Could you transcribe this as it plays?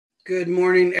Good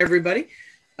morning, everybody.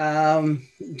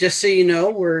 Just so you know,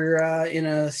 we're in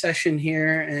a session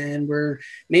here and we're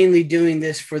mainly doing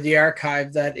this for the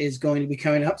archive that is going to be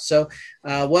coming up. So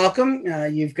welcome.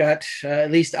 You've got,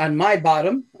 at least on my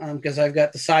bottom, because I've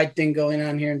got the side thing going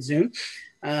on here in Zoom.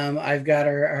 I've got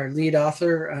our lead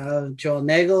author, Joel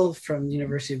Nagle from the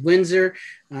University of Windsor.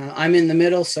 I'm in the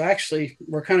middle. So actually,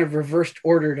 we're kind of reversed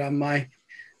ordered on my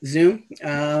Zoom.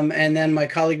 And then my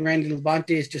colleague, Randy LaBonte,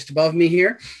 is just above me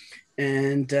here.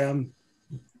 And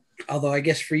although I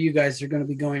guess for you guys, they're going to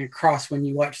be going across when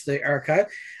you watch the archive.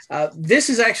 This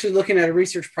is actually looking at a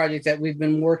research project that we've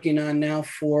been working on now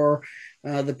for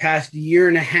the past year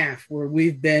and a half, where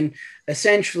we've been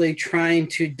essentially trying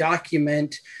to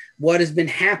document what has been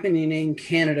happening in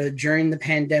Canada during the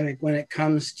pandemic when it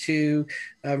comes to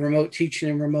remote teaching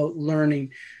and remote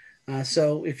learning.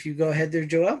 So if you go ahead there,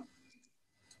 Joel.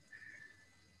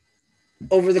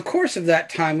 Over the course of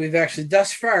that time, we've actually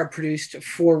thus far produced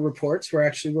 4 reports. We're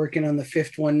actually working on the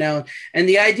 5th one now. And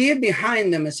the idea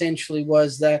behind them essentially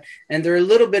was that, and they're a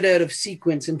little bit out of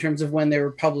sequence in terms of when they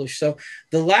were published. So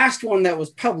the last one that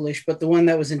was published, but the one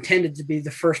that was intended to be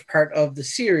the first part of the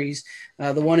series,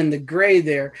 the one in the gray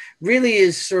there, really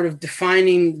is sort of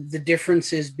defining the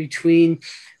differences between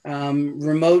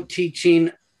remote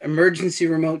teaching, emergency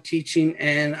remote teaching,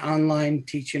 and online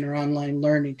teaching or online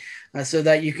learning, so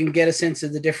that you can get a sense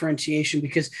of the differentiation.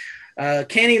 Because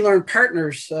Can Learn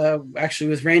partners, actually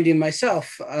with Randy and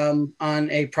myself, on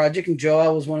a project, and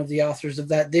Joel was one of the authors of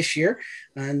that this year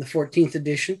in the 14th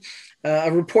edition,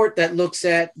 a report that looks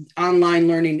at online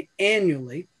learning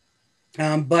annually.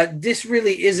 But this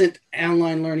really isn't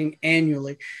online learning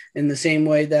annually in the same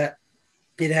way that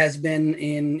it has been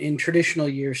in traditional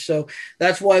years. So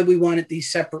that's why we wanted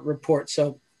these separate reports.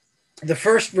 So the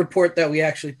first report that we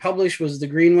actually published was the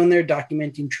green one there,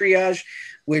 Documenting Triage,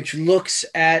 which looks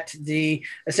at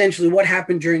essentially what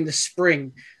happened during the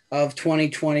spring of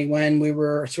 2020 when we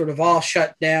were sort of all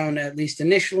shut down, at least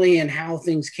initially, and how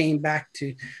things came back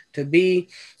to be.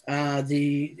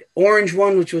 The orange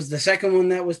one, which was the second one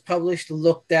that was published,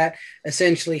 looked at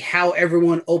essentially how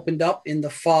everyone opened up in the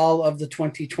fall of the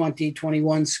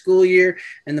 2020-21 school year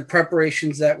and the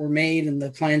preparations that were made and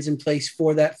the plans in place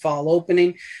for that fall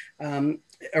opening.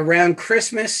 Around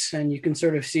Christmas, and you can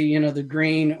sort of see, the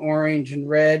green, orange, and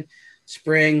red,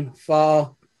 spring,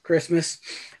 fall, Christmas.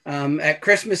 At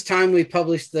Christmas time, we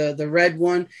published the red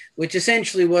one, which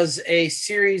essentially was a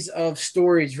series of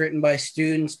stories written by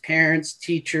students, parents,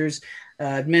 teachers,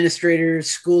 administrators,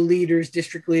 school leaders,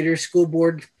 district leaders, school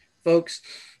board folks,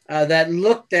 that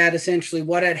looked at essentially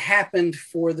what had happened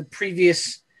for the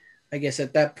previous, I guess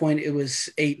at that point it was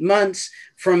 8 months,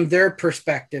 from their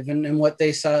perspective, and what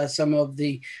they saw as some of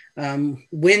the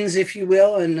wins, if you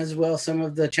will, and as well some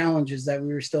of the challenges that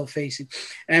we were still facing.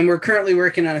 And we're currently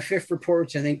working on a 5th report,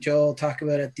 which I think Joel will talk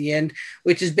about at the end,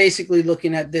 which is basically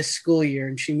looking at this school year,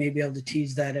 and she may be able to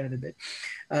tease that out a bit.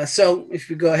 So if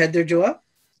we go ahead there, Joel.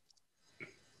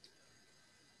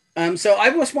 So I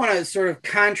just want to sort of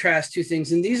contrast two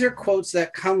things, and these are quotes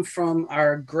that come from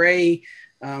our gray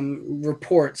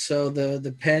report, so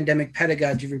the pandemic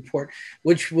pedagogy report,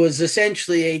 which was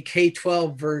essentially a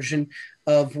K-12 version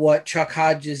of what Chuck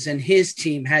Hodges and his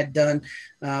team had done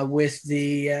with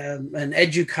an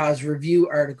EDUCAUSE review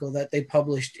article that they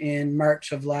published in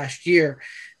March of last year.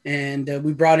 And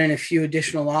we brought in a few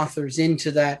additional authors into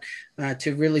that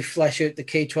to really flesh out the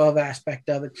K-12 aspect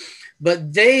of it.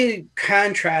 But they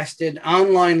contrasted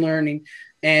online learning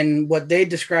and what they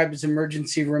described as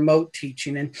emergency remote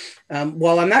teaching. And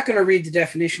while I'm not going to read the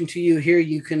definition to you here,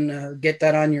 you can get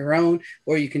that on your own,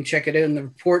 or you can check it out in the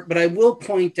report. But I will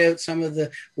point out some of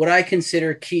what I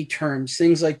consider key terms,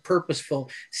 things like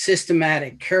purposeful,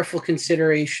 systematic, careful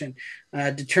consideration,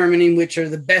 determining which are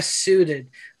the best suited,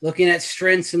 looking at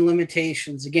strengths and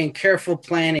limitations, again, careful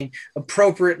planning,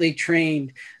 appropriately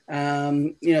trained.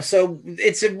 So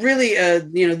it's a really,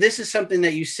 this is something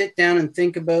that you sit down and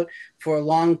think about for a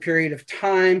long period of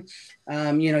time.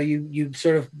 You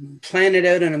sort of plan it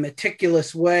out in a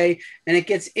meticulous way, and it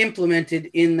gets implemented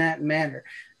in that manner.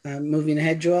 Moving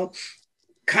ahead, Joel.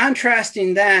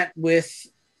 Contrasting that with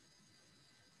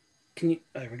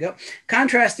there we go.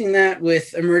 Contrasting that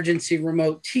with emergency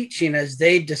remote teaching as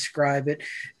they describe it,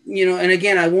 and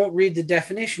again, I won't read the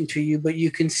definition to you, but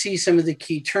you can see some of the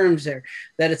key terms there,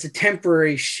 that it's a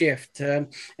temporary shift,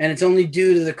 and it's only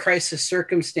due to the crisis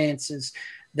circumstances,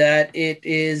 that it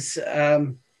is,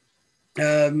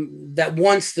 that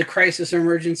once the crisis or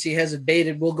emergency has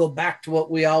abated, we'll go back to what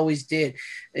we always did.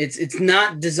 It's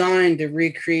not designed to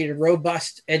recreate a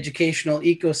robust educational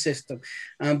ecosystem,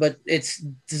 but it's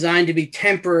designed to be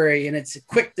temporary, and it's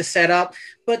quick to set up,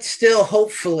 but still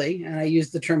hopefully, and I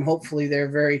use the term hopefully there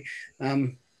very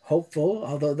hopeful,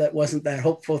 although that wasn't that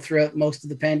hopeful throughout most of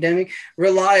the pandemic,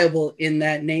 reliable in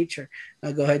that nature.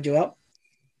 Go ahead, Joelle.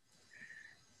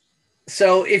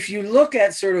 So if you look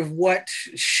at sort of what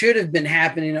should have been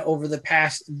happening over the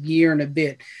past year and a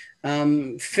bit,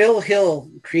 Phil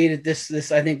Hill created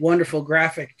this I think wonderful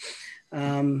graphic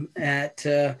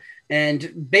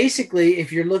and basically,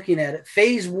 if you're looking at it,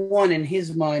 phase one in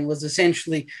his mind was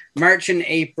essentially March and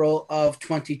April of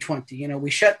 2020. You know, we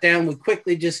shut down, we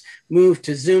quickly just moved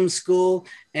to Zoom school,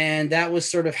 and that was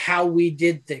sort of how we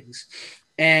did things.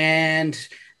 And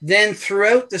then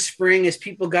throughout the spring, as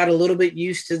people got a little bit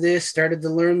used to this, started to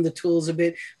learn the tools a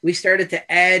bit, we started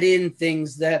to add in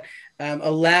things that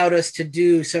allowed us to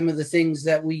do some of the things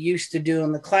that we used to do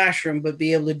in the classroom, but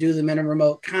be able to do them in a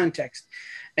remote context.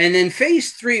 And then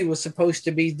phase three was supposed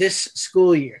to be this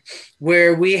school year,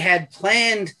 where we had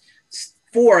planned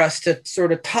for us to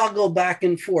sort of toggle back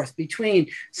and forth between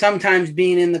sometimes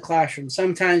being in the classroom,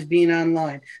 sometimes being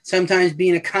online, sometimes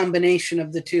being a combination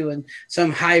of the two and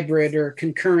some hybrid or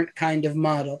concurrent kind of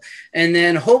model. And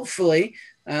then hopefully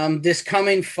this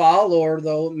coming fall, or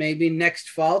though maybe next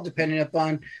fall, depending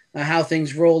upon how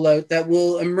things roll out, that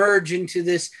will emerge into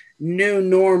this new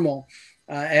normal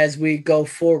as we go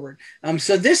forward.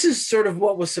 So this is sort of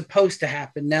what was supposed to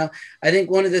happen. Now, I think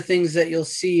one of the things that you'll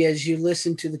see as you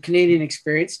listen to the Canadian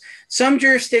experience, some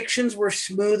jurisdictions were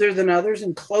smoother than others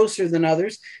and closer than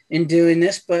others in doing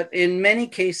this, but in many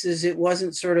cases, it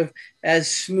wasn't sort of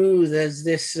as smooth as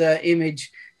this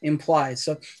image implies.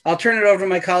 So I'll turn it over to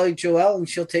my colleague, Joelle, and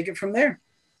she'll take it from there.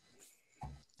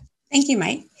 Thank you,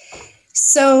 Mike.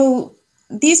 So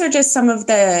these are just some of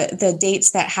the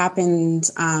dates that happened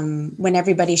when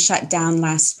everybody shut down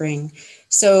last spring.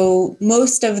 So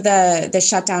most of the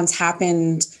shutdowns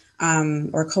happened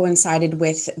or coincided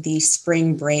with the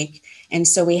spring break. And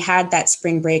so we had that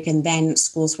spring break, and then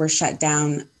schools were shut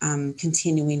down,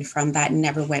 continuing from that and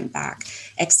never went back,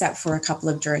 except for a couple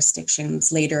of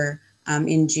jurisdictions later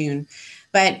in June.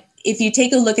 But if you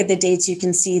take a look at the dates, you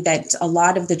can see that a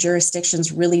lot of the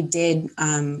jurisdictions really did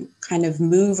kind of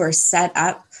move or set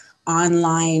up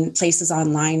online places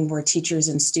online where teachers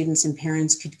and students and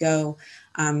parents could go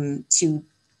to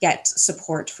get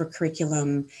support for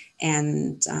curriculum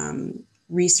and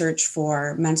research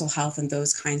for mental health and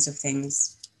those kinds of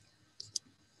things.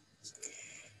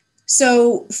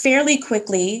 So fairly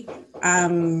quickly,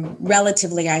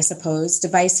 relatively, I suppose,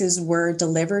 devices were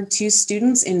delivered to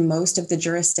students in most of the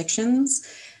jurisdictions.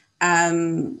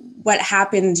 What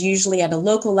happened usually at a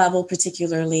local level,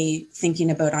 particularly thinking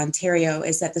about Ontario,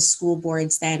 is that the school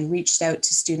boards then reached out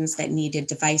to students that needed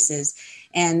devices,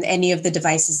 and any of the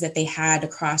devices that they had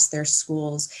across their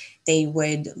schools, they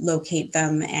would locate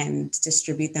them and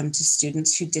distribute them to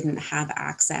students who didn't have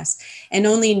access. And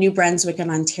only New Brunswick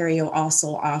and Ontario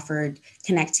also offered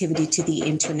connectivity to the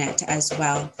internet as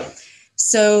well.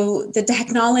 So the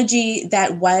technology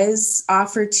that was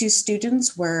offered to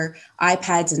students were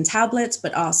iPads and tablets,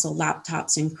 but also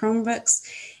laptops and Chromebooks.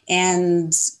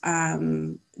 And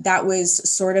that was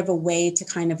sort of a way to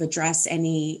kind of address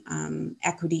any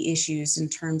equity issues in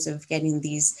terms of getting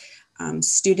these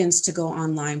students to go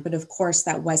online. But of course,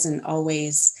 that wasn't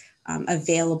always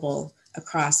available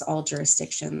across all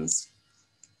jurisdictions.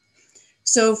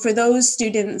 So for those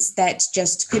students that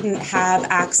just couldn't have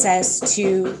access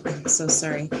to,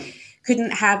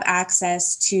 couldn't have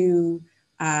access to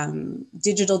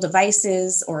digital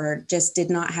devices, or just did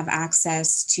not have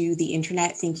access to the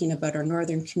internet, thinking about our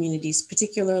northern communities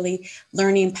particularly,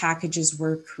 learning packages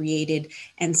were created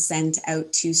and sent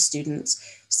out to students.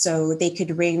 So they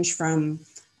could range from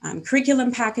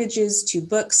curriculum packages to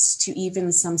books to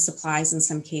even some supplies in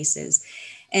some cases.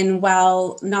 And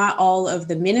while not all of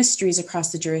the ministries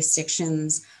across the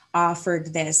jurisdictions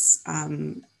offered this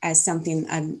as something,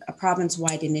 a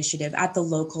province-wide initiative, at the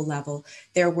local level,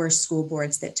 there were school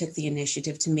boards that took the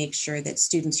initiative to make sure that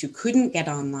students who couldn't get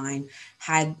online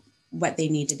had what they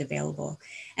needed available.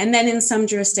 And then in some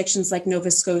jurisdictions like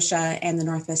Nova Scotia and the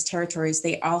Northwest Territories,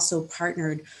 they also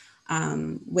partnered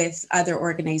with other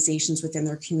organizations within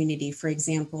their community. For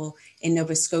example, in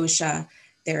Nova Scotia,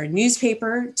 their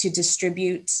newspaper to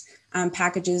distribute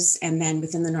packages, and then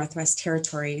within the Northwest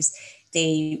Territories,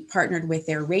 they partnered with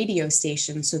their radio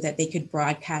station so that they could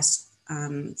broadcast,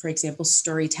 for example,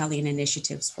 storytelling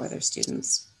initiatives for their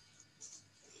students.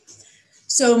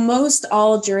 So most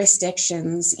all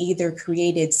jurisdictions either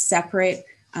created separate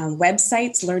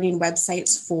websites, learning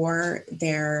websites for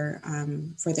their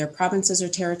provinces or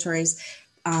territories.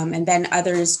 And then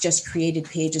others just created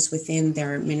pages within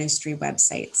their ministry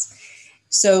websites.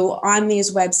 So on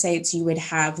these websites, you would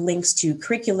have links to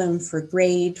curriculum for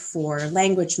grade, for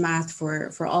language, math,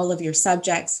 for all of your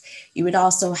subjects. You would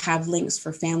also have links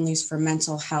for families, for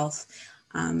mental health,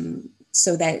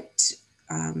 so that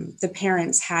the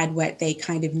parents had what they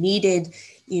kind of needed,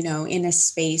 in a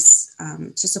space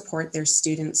to support their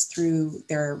students through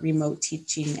their remote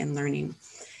teaching and learning.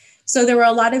 So there were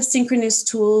a lot of synchronous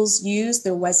tools used.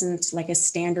 There wasn't like a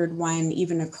standard one,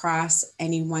 even across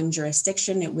any one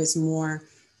jurisdiction. It was more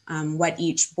what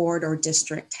each board or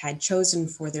district had chosen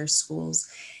for their schools.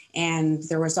 And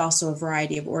there was also a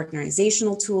variety of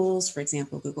organizational tools, for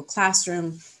example, Google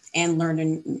Classroom and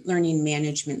learning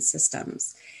management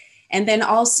systems. And then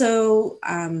also,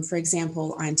 for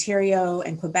example, Ontario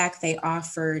and Quebec, they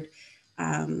offered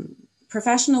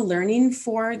professional learning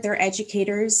for their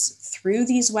educators through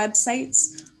these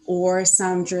websites, or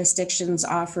some jurisdictions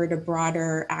offered a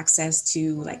broader access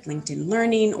to like LinkedIn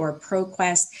Learning or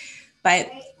ProQuest.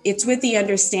 But it's with the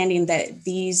understanding that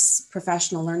these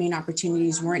professional learning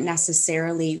opportunities weren't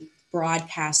necessarily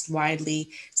broadcast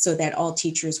widely so that all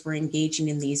teachers were engaging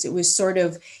in these. It was sort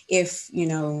of, if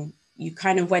you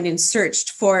kind of went and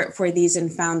searched for these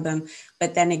and found them,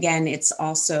 but then again, it's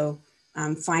also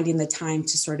finding the time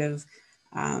to sort of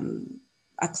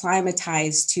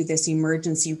acclimatize to this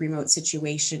emergency remote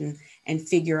situation and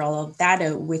figure all of that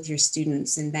out with your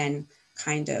students, and then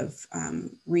kind of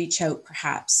reach out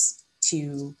perhaps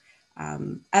to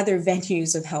other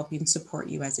venues of helping support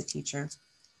you as a teacher.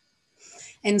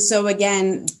 And so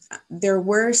again, there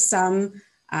were some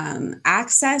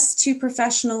access to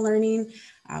professional learning,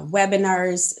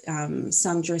 webinars.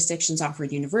 Some jurisdictions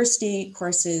offered university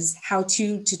courses,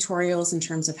 how-to tutorials in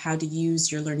terms of how to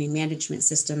use your learning management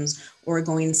systems or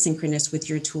going synchronous with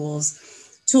your tools,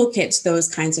 toolkits,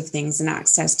 those kinds of things, and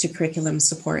access to curriculum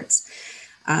supports.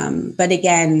 But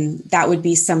again, that would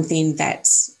be something that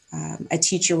a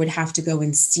teacher would have to go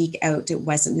and seek out. It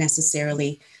wasn't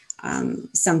necessarily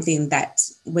something that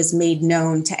was made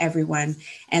known to everyone.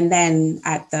 And then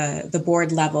at the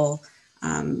board level,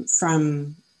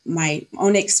 from my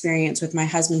own experience with my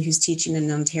husband who's teaching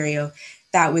in Ontario,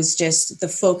 that was just, the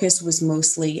focus was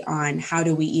mostly on how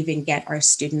do we even get our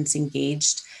students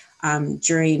engaged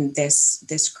during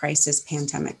this crisis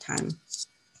pandemic time.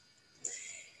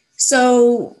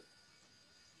 So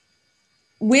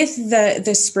with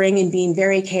the spring and being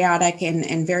very chaotic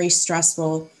and very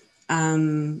stressful,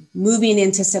 moving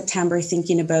into September,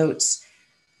 thinking about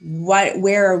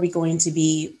where are we going to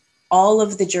be, all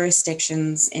of the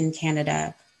jurisdictions in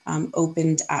Canada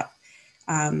opened up.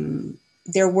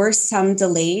 There were some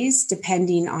delays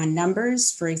depending on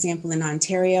numbers. For example, in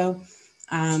Ontario,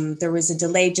 there was a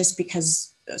delay just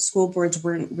because school boards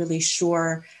weren't really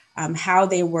sure how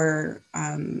they were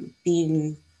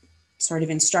being sort of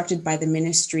instructed by the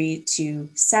ministry to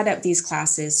set up these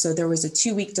classes. So there was a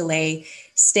 2-week delay,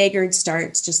 staggered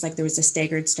starts, just like there was a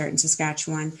staggered start in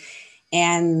Saskatchewan,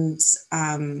 and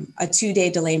a 2-day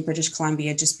delay in British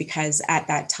Columbia, just because at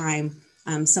that time,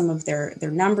 some of their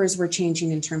numbers were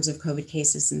changing in terms of COVID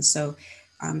cases. And so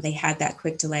they had that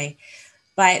quick delay.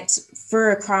 But for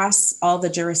across all the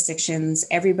jurisdictions,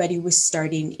 everybody was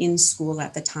starting in school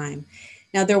at the time.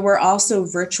 Now, there were also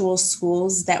virtual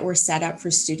schools that were set up for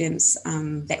students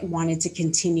that wanted to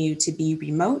continue to be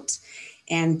remote.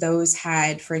 And those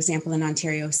had, for example, in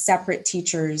Ontario, separate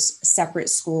teachers, separate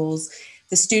schools.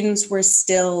 The students were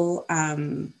still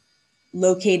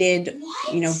located,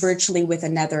 virtually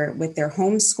with their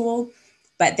home school,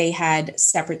 but they had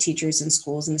separate teachers and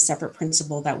schools and a separate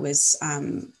principal that was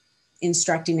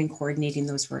instructing and coordinating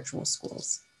those virtual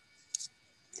schools.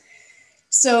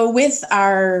 So with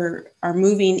our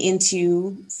moving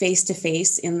into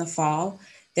face-to-face in the fall,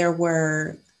 there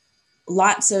were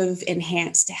lots of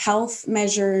enhanced health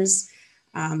measures,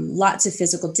 lots of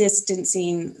physical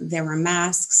distancing, there were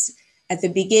masks. At the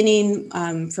beginning,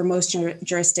 for most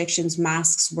jurisdictions,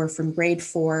 masks were from grade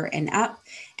 4 and up.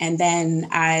 And then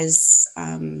as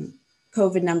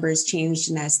COVID numbers changed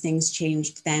and as things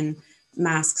changed, then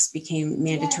masks became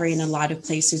mandatory in a lot of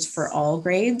places for all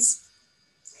grades.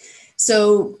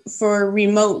 So for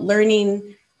remote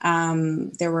learning,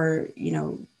 there were,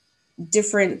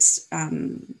 different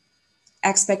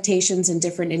expectations and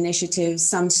different initiatives.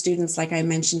 Some students, like I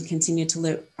mentioned, continued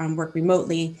to work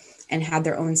remotely and had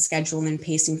their own schedule and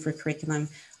pacing for curriculum,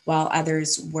 while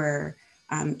others were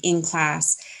in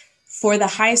class. For the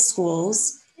high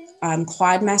schools,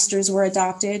 quadmesters were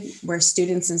adopted, where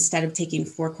students, instead of taking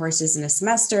 4 courses in a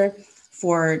semester,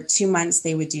 for 2 months,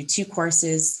 they would do 2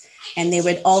 courses, and they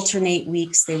would alternate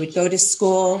weeks. They would go to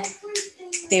school.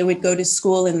 They would go to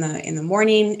school in the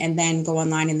morning and then go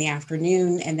online in the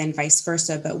afternoon, and then vice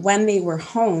versa. But when they were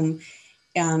home,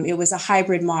 it was a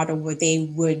hybrid model where they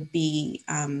would be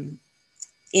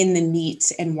in the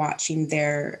meet and watching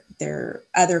their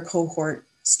other cohort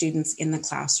students in the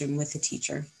classroom with the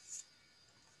teacher.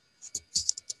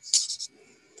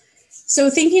 So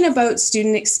thinking about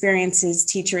student experiences,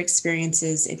 teacher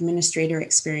experiences, administrator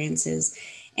experiences,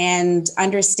 and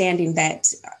understanding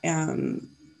that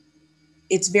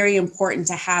it's very important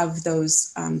to have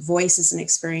those voices and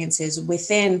experiences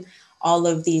within all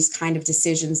of these kind of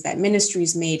decisions that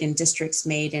ministries made and districts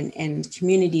made and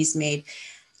communities made,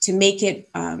 to make it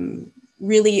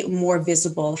really more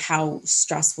visible how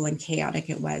stressful and chaotic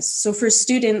it was. So for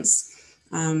students,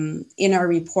 in our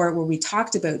report where we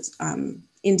talked about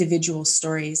individual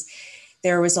stories,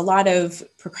 there was a lot of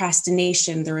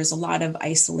procrastination, there was a lot of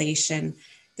isolation,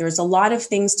 there was a lot of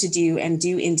things to do and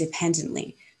do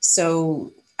independently.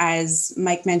 So as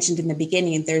Mike mentioned in the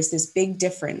beginning, there's this big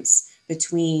difference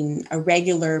between a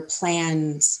regular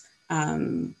planned,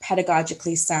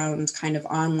 pedagogically sound kind of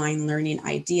online learning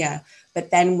idea. But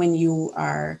then when you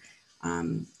are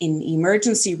in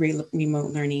emergency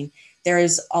remote learning,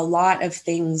 there's a lot of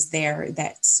things there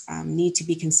that need to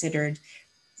be considered.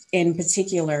 In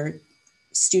particular,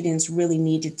 students really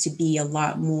needed to be a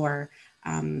lot more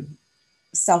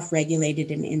self-regulated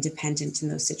and independent in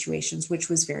those situations, which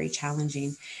was very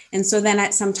challenging. And so then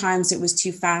at sometimes it was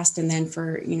too fast, and then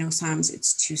for, sometimes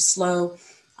it's too slow.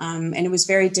 And it was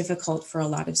very difficult for a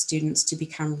lot of students to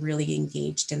become really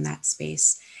engaged in that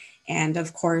space. And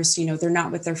of course, they're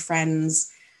not with their friends.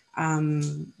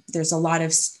 There's a lot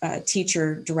of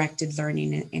teacher-directed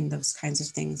learning in those kinds of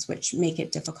things, which make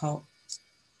it difficult.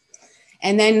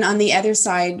 And then on the other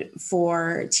side,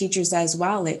 for teachers as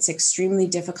well, it's extremely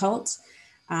difficult.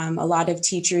 A lot of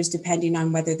teachers, depending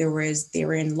on whether they were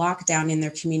in lockdown in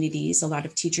their communities, a lot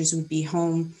of teachers would be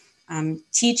home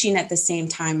teaching at the same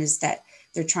time as that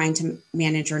they're trying to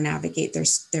manage or navigate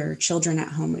their children at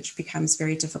home, which becomes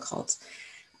very difficult.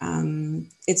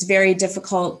 It's very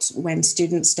difficult when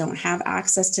students don't have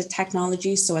access to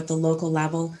technology. So at the local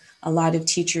level, a lot of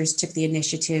teachers took the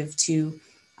initiative to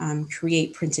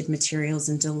create printed materials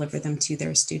and deliver them to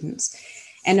their students.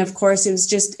 And of course,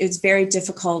 it's very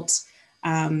difficult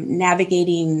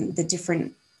navigating the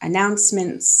different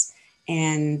announcements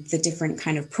and the different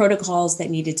kind of protocols that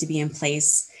needed to be in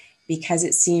place, because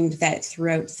it seemed that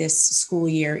throughout this school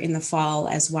year in the fall,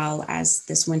 as well as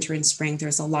this winter and spring,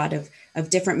 there's a lot of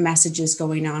different messages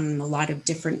going on and a lot of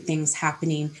different things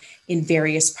happening in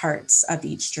various parts of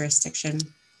each jurisdiction.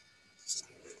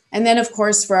 And then, of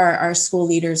course, for our school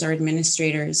leaders, our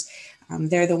administrators,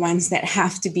 they're the ones that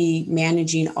have to be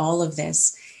managing all of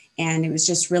this. And it was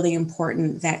just really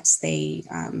important that they,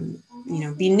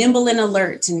 be nimble and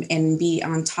alert and be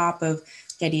on top of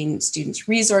getting students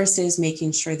resources,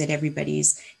 making sure that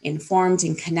everybody's informed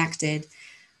and connected.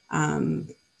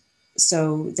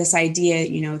 So this idea,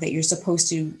 that you're supposed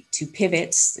to pivot,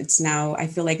 it's now, I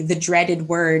feel like the dreaded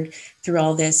word through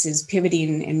all this is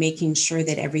pivoting and making sure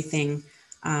that everything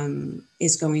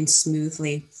is going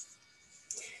smoothly.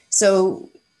 So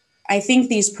I think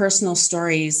these personal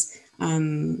stories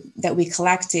that we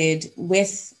collected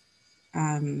with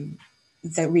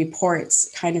the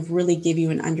reports kind of really give you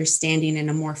an understanding and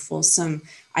a more fulsome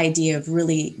idea of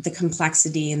really the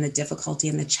complexity and the difficulty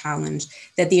and the challenge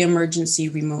that the emergency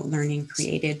remote learning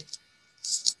created.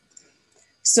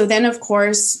 So then, of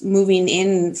course, moving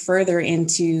in further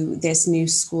into this new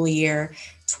school year,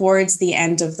 towards the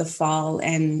end of the fall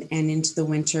and into the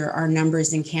winter, our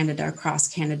numbers in Canada, across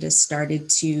Canada, started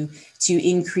to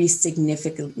increase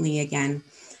significantly again.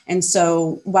 And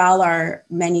so while our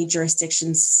many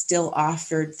jurisdictions still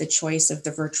offered the choice of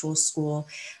the virtual school,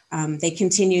 they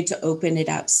continued to open it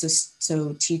up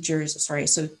so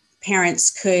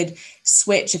parents could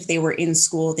switch. If they were in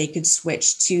school, they could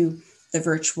switch to the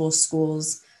virtual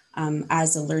schools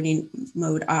as a learning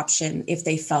mode option if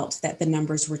they felt that the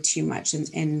numbers were too much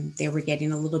and they were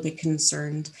getting a little bit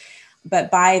concerned.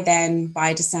 But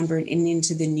by December and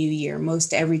into the new year,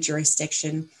 most every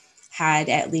jurisdiction had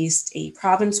at least a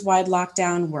province-wide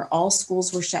lockdown where all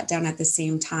schools were shut down at the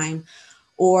same time.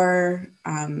 Or,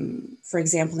 for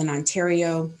example, in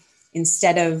Ontario,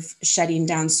 instead of shutting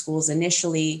down schools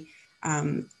initially,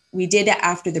 we did it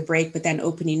after the break, but then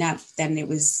opening up, then it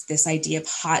was this idea of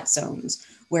hot zones,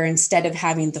 where instead of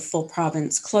having the full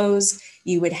province closed,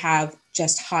 you would have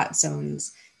just hot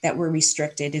zones that were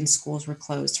restricted and schools were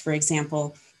closed. For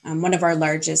example, One of our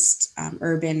largest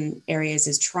urban areas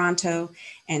is Toronto.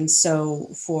 And so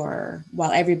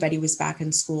while everybody was back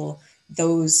in school,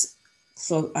 those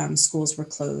schools were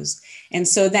closed. And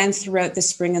so then throughout the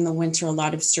spring and the winter, a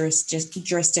lot of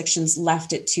jurisdictions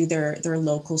left it to their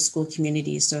local school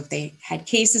communities. So if they had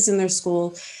cases in their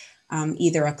school,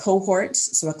 either a cohort,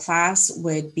 so a class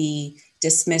would be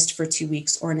dismissed for 2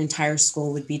 weeks, or an entire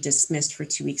school would be dismissed for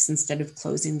 2 weeks instead of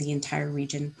closing the entire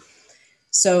region.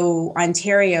 So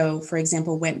Ontario, for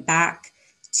example, went back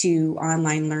to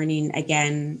online learning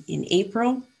again in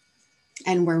April,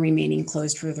 and we're remaining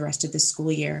closed for the rest of the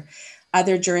school year.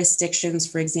 Other jurisdictions,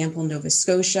 for example, Nova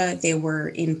Scotia, they were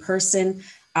in person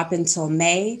up until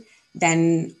May.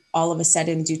 Then all of a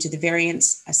sudden, due to the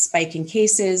variants, a spike in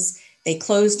cases, they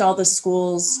closed all the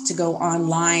schools to go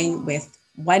online with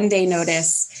 1 day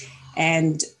notice.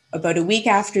 And about a week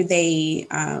after they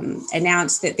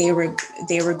announced that they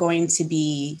were going to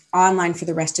be online for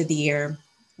the rest of the year,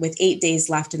 with 8 days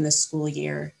left in the school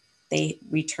year, they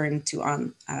returned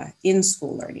to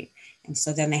in-school learning. And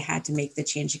so then they had to make the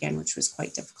change again, which was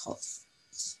quite difficult.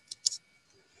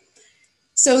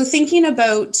 So thinking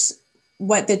about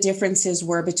what the differences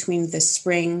were between the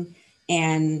spring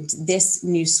and this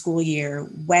new school year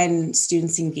when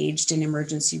students engaged in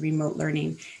emergency remote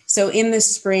learning. So in the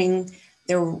spring,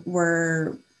 there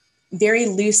were very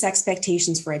loose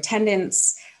expectations for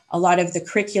attendance. A lot of the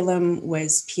curriculum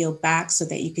was peeled back so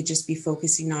that you could just be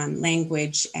focusing on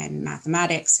language and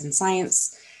mathematics and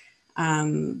science.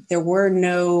 There were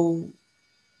no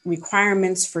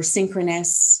requirements for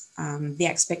synchronous. The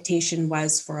expectation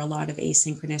was for a lot of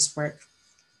asynchronous work.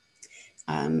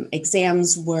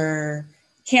 Exams were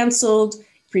canceled.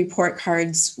 Report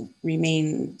cards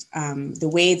remained the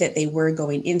way that they were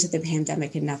going into the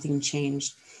pandemic, and nothing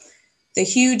changed. The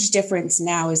huge difference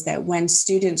now is that when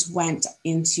students went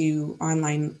into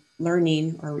online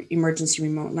learning or emergency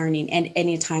remote learning at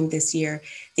any time this year,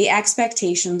 the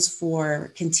expectations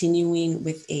for continuing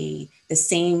with the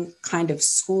same kind of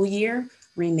school year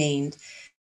remained.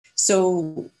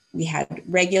 So we had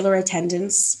regular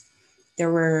attendance. There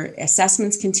were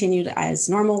assessments continued as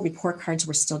normal. Report cards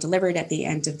were still delivered at the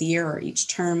end of the year or each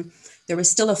term. There was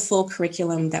still a full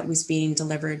curriculum that was being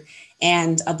delivered,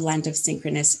 and a blend of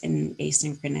synchronous and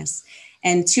asynchronous.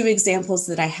 And two examples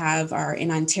that I have are in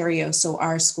Ontario. So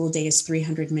our school day is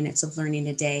 300 minutes of learning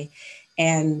a day.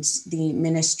 And the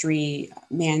ministry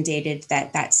mandated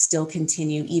that that still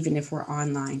continue even if we're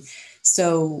online.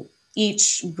 So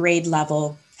each grade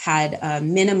level had a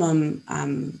minimum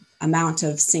amount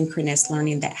of synchronous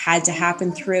learning that had to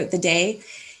happen throughout the day.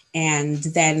 And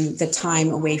then the time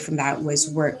away from that was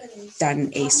work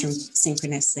done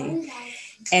asynchronously.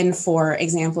 And for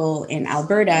example, in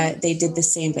Alberta, they did the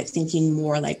same, but thinking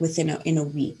more like in a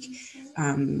week.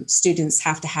 Students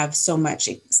have to have so much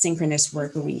synchronous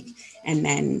work a week, and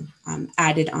then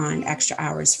added on extra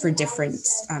hours for different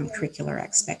curricular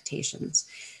expectations.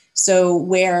 So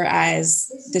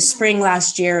whereas the spring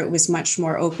last year, it was much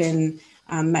more open,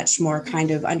 much more kind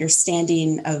of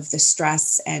understanding of the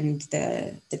stress and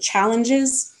the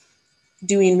challenges,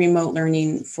 doing remote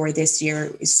learning for this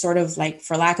year is sort of like,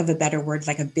 for lack of a better word,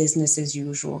 like a business as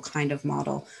usual kind of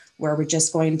model, where we're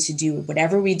just going to do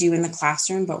whatever we do in the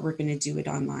classroom, but we're going to do it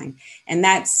online. And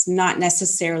that's not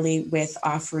necessarily with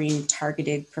offering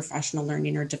targeted professional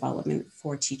learning or development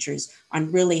for teachers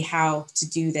on really how to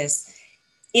do this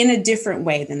in a different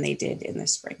way than they did in the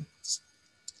spring.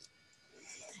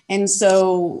 And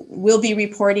so we'll be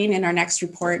reporting in our next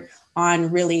report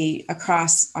on really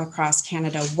across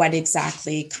Canada what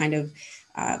exactly kind of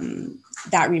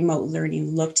that remote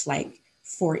learning looked like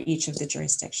for each of the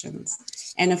jurisdictions.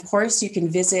 And of course, you can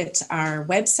visit our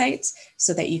website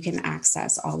so that you can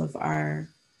access all of our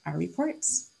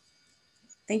reports.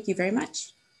 Thank you very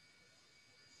much.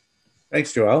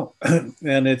 Thanks, Joelle.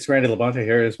 And it's Randy LaBonte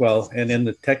here as well. And in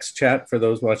the text chat for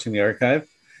those watching the archive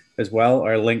as well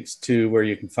are links to where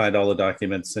you can find all the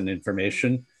documents and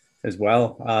information as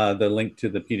well. The link to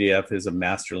the PDF is a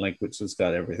master link, which has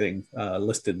got everything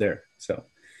listed there. So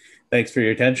thanks for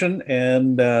your attention.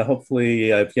 And hopefully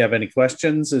if you have any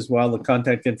questions as well, the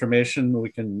contact information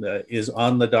is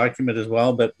on the document as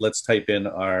well, but let's type in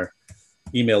our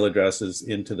email addresses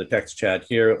into the text chat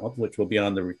here, which will be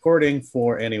on the recording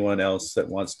for anyone else that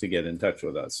wants to get in touch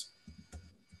with us.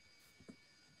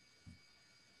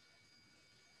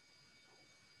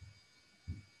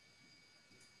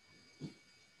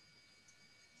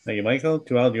 Thank you, Michael.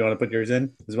 Joelle, do you want to put yours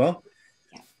in as well?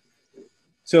 Yeah.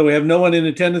 So we have no one in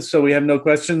attendance, so we have no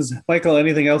questions. Michael,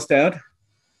 anything else to add?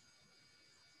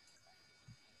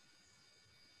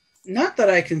 Not that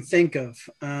I can think of.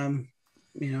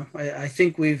 I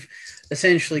think we've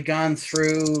essentially gone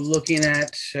through looking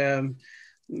at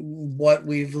what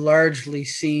we've largely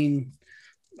seen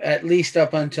at least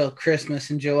up until Christmas,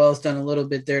 and Joelle's done a little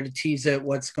bit there to tease out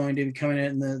what's going to be coming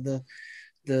out in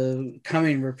the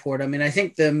coming report. I mean, I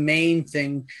think the main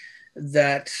thing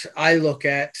that I look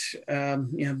at,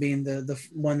 being the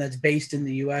one that's based in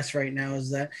the US right now,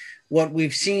 is that what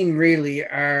we've seen really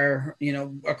are,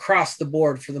 across the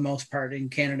board for the most part in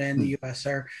Canada and the US,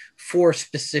 are 4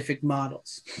 specific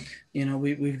models.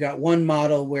 We've got one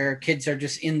model where kids are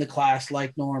just in the class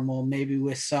like normal, maybe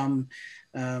with some,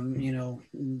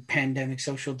 pandemic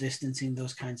social distancing,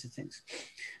 those kinds of things.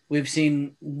 We've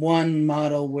seen one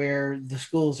model where the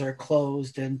schools are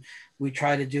closed and we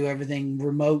try to do everything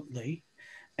remotely.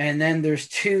 And then there's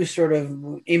 2 sort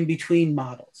of in between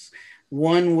models.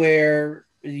 One where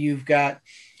you've got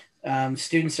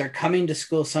students are coming to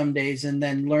school some days and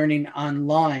then learning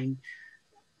online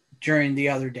during the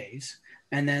other days.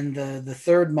 And then the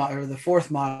third model, or the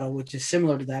fourth model, which is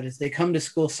similar to that, is they come to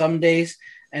school some days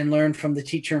and learn from the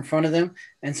teacher in front of them.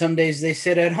 And some days they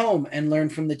sit at home and learn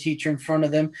from the teacher in front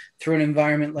of them through an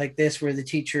environment like this where the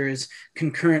teacher is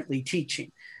concurrently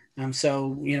teaching.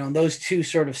 Those 2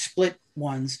 sort of split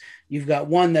ones, you've got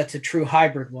one that's a true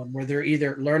hybrid one where they're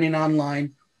either learning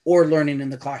online or learning in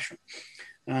the classroom.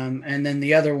 And then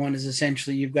the other one is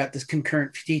essentially you've got this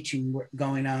concurrent teaching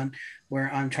going on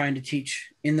where I'm trying to teach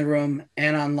in the room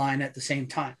and online at the same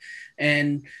time.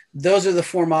 And those are the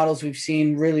 4 models we've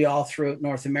seen really all throughout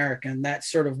North America. And that's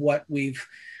sort of what we've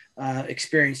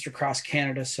experienced across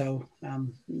Canada. So,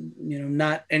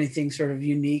 not anything sort of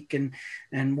unique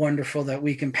and wonderful that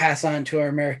we can pass on to our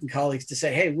American colleagues to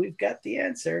say, hey, we've got the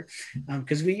answer,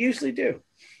 because we usually do.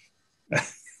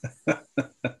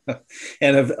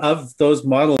 And of those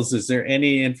models, is there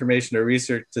any information or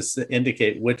research to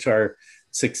indicate which are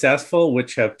successful,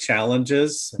 which have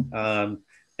challenges, and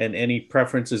any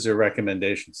preferences or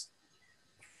recommendations?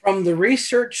 From the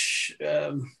research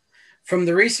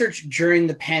during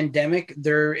the pandemic,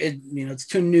 it's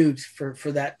too new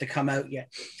for that to come out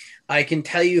yet. I can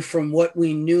tell you from what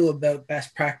we knew about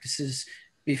best practices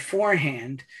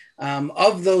beforehand,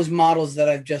 of those models that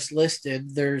I've just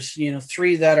listed, there's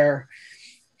 3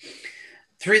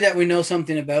 that we know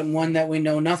something about, and 1 that we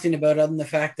know nothing about, other than the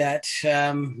fact that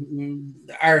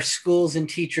our schools and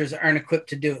teachers aren't equipped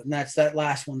to do it. And that's that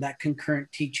last one, that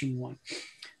concurrent teaching one.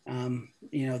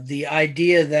 The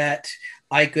idea that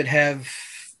I could have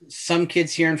some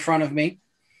kids here in front of me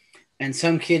and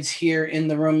some kids here in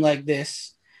the room like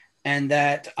this, and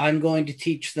that I'm going to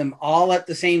teach them all at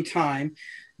the same time,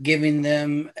 giving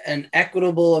them an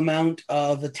equitable amount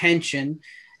of attention,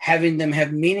 having them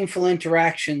have meaningful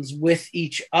interactions with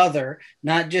each other,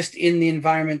 not just in the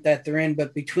environment that they're in,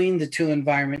 but between the 2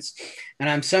 environments. And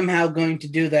I'm somehow going to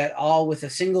do that all with a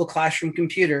single classroom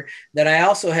computer that I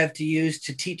also have to use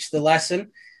to teach the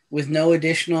lesson, with no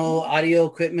additional audio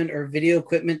equipment or video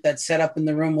equipment that's set up in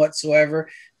the room whatsoever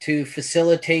to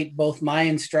facilitate both my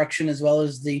instruction as well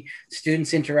as the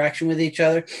students' interaction with each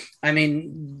other. I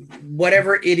mean,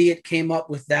 whatever idiot came up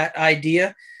with that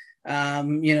idea,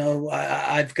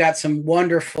 I've got some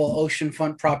wonderful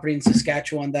oceanfront property in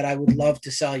Saskatchewan that I would love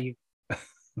to sell you.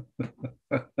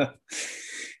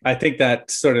 I think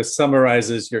that sort of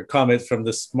summarizes your comments from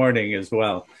this morning as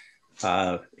well.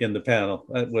 In the panel.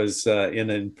 That was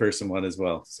in-person one as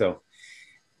well. So,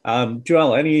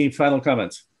 Joelle, any final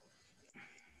comments?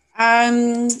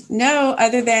 No,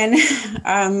 other than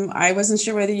I wasn't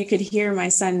sure whether you could hear my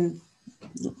son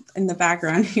in the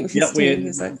background.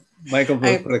 Michael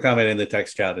put a comment in the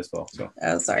text chat as well. So,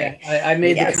 oh, sorry. Yeah, I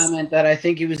made the comment that I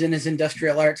think he was in his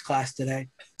industrial arts class today.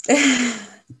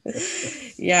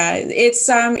 Yeah,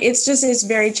 it's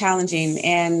very challenging,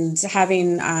 and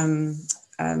having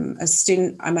a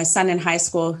student, my son in high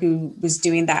school, who was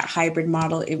doing that hybrid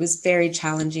model, it was very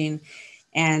challenging.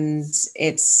 And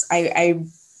I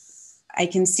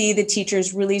can see the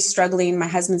teachers really struggling. My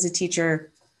husband's a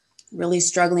teacher, really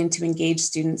struggling to engage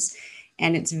students,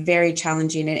 and it's very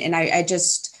challenging. And I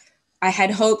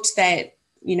had hoped that,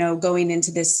 going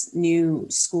into this new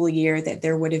school year, that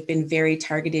there would have been very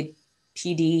targeted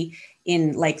PD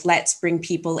in, like, let's bring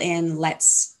people in,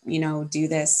 let's, do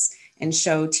this and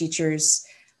show teachers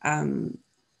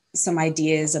some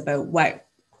ideas about what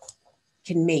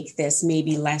can make this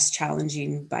maybe less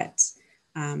challenging. But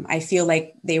I feel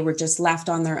like they were just left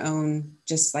on their own,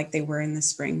 just like they were in the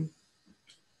spring.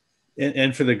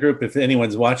 And for the group, if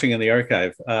anyone's watching in the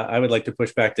archive, I would like to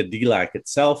push back to DLAC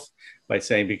itself by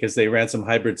saying, because they ran some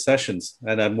hybrid sessions,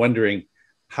 and I'm wondering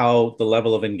how the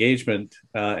level of engagement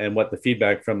and what the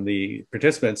feedback from the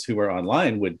participants who were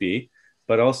online would be.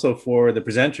 but also for the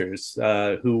presenters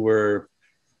who were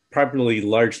probably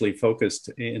largely focused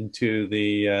into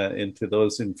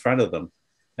those in front of them.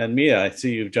 And Mia, I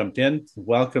see you've jumped in.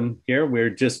 Welcome here.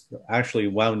 We're just actually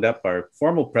wound up our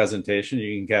formal presentation.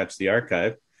 You can catch the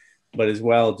archive, but as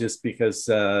well, just because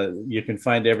you can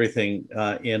find everything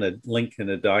in a link in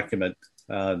a document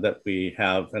that we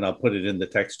have, and I'll put it in the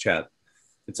text chat.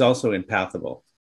 It's also in Pathable.